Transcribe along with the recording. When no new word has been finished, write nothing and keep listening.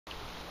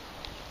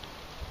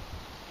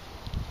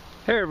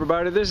Hey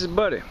everybody, this is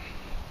Buddy.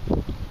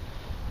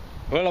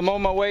 Well, I'm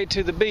on my way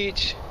to the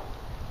beach,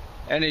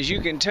 and as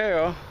you can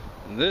tell,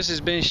 this has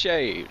been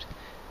shaved.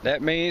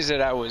 That means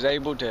that I was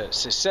able to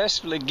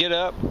successfully get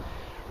up,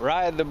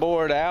 ride the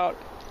board out,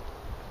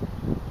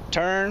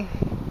 turn,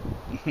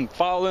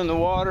 fall in the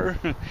water,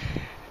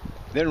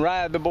 then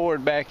ride the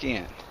board back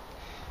in.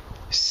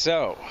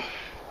 So,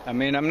 I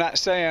mean, I'm not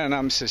saying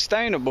I'm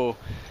sustainable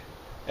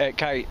at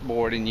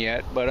kiteboarding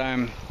yet, but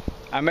I'm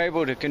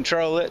able to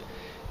control it,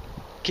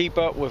 keep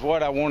up with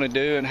what I want to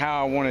do and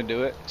how I want to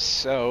do it.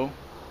 So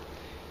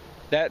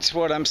that's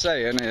what I'm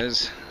saying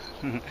is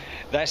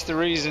that's the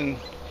reason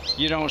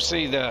you don't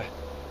see the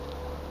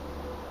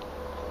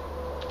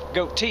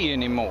goatee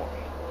anymore.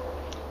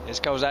 It's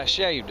because I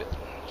shaved it,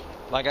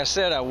 like I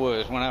said I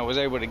was when I was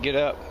able to get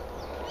up.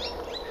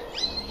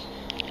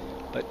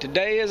 But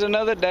today is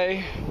another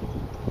day.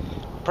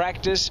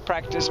 Practice,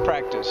 practice,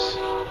 practice.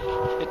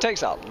 It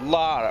takes a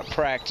lot of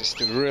practice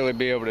to really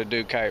be able to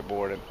do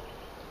kiteboarding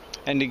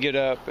and to get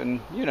up and,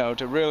 you know,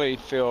 to really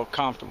feel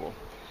comfortable.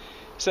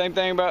 Same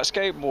thing about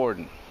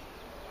skateboarding.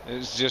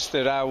 It's just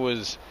that I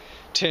was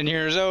 10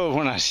 years old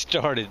when I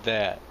started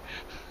that.